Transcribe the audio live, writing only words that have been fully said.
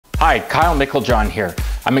Hi, Kyle Nickeljohn here.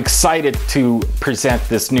 I'm excited to present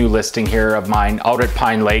this new listing here of mine out at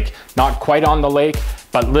Pine Lake. Not quite on the lake,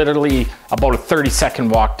 but literally about a 30-second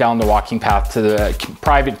walk down the walking path to the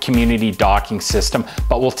private community docking system.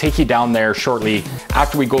 But we'll take you down there shortly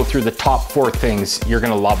after we go through the top 4 things you're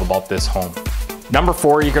gonna love about this home. Number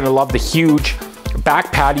 4, you're gonna love the huge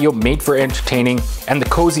back patio made for entertaining and the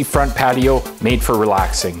cozy front patio made for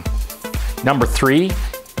relaxing. Number 3,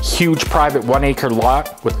 huge private 1-acre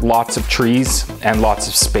lot with lots of trees and lots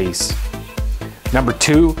of space. Number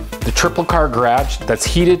 2, the triple car garage that's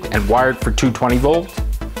heated and wired for 220 volt.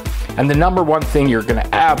 And the number 1 thing you're gonna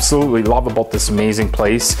absolutely love about this amazing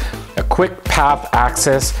place, a quick path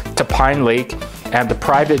access to Pine Lake and the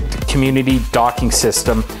private community docking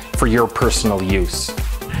system for your personal use.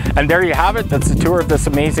 And there you have it. That's the tour of this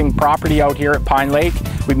amazing property out here at Pine Lake.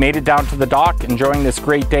 We made it down to the dock, enjoying this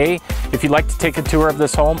great day. If you'd like to take a tour of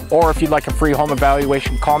this home, or if you'd like a free home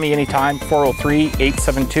evaluation, call me anytime,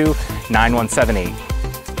 403-872-9178.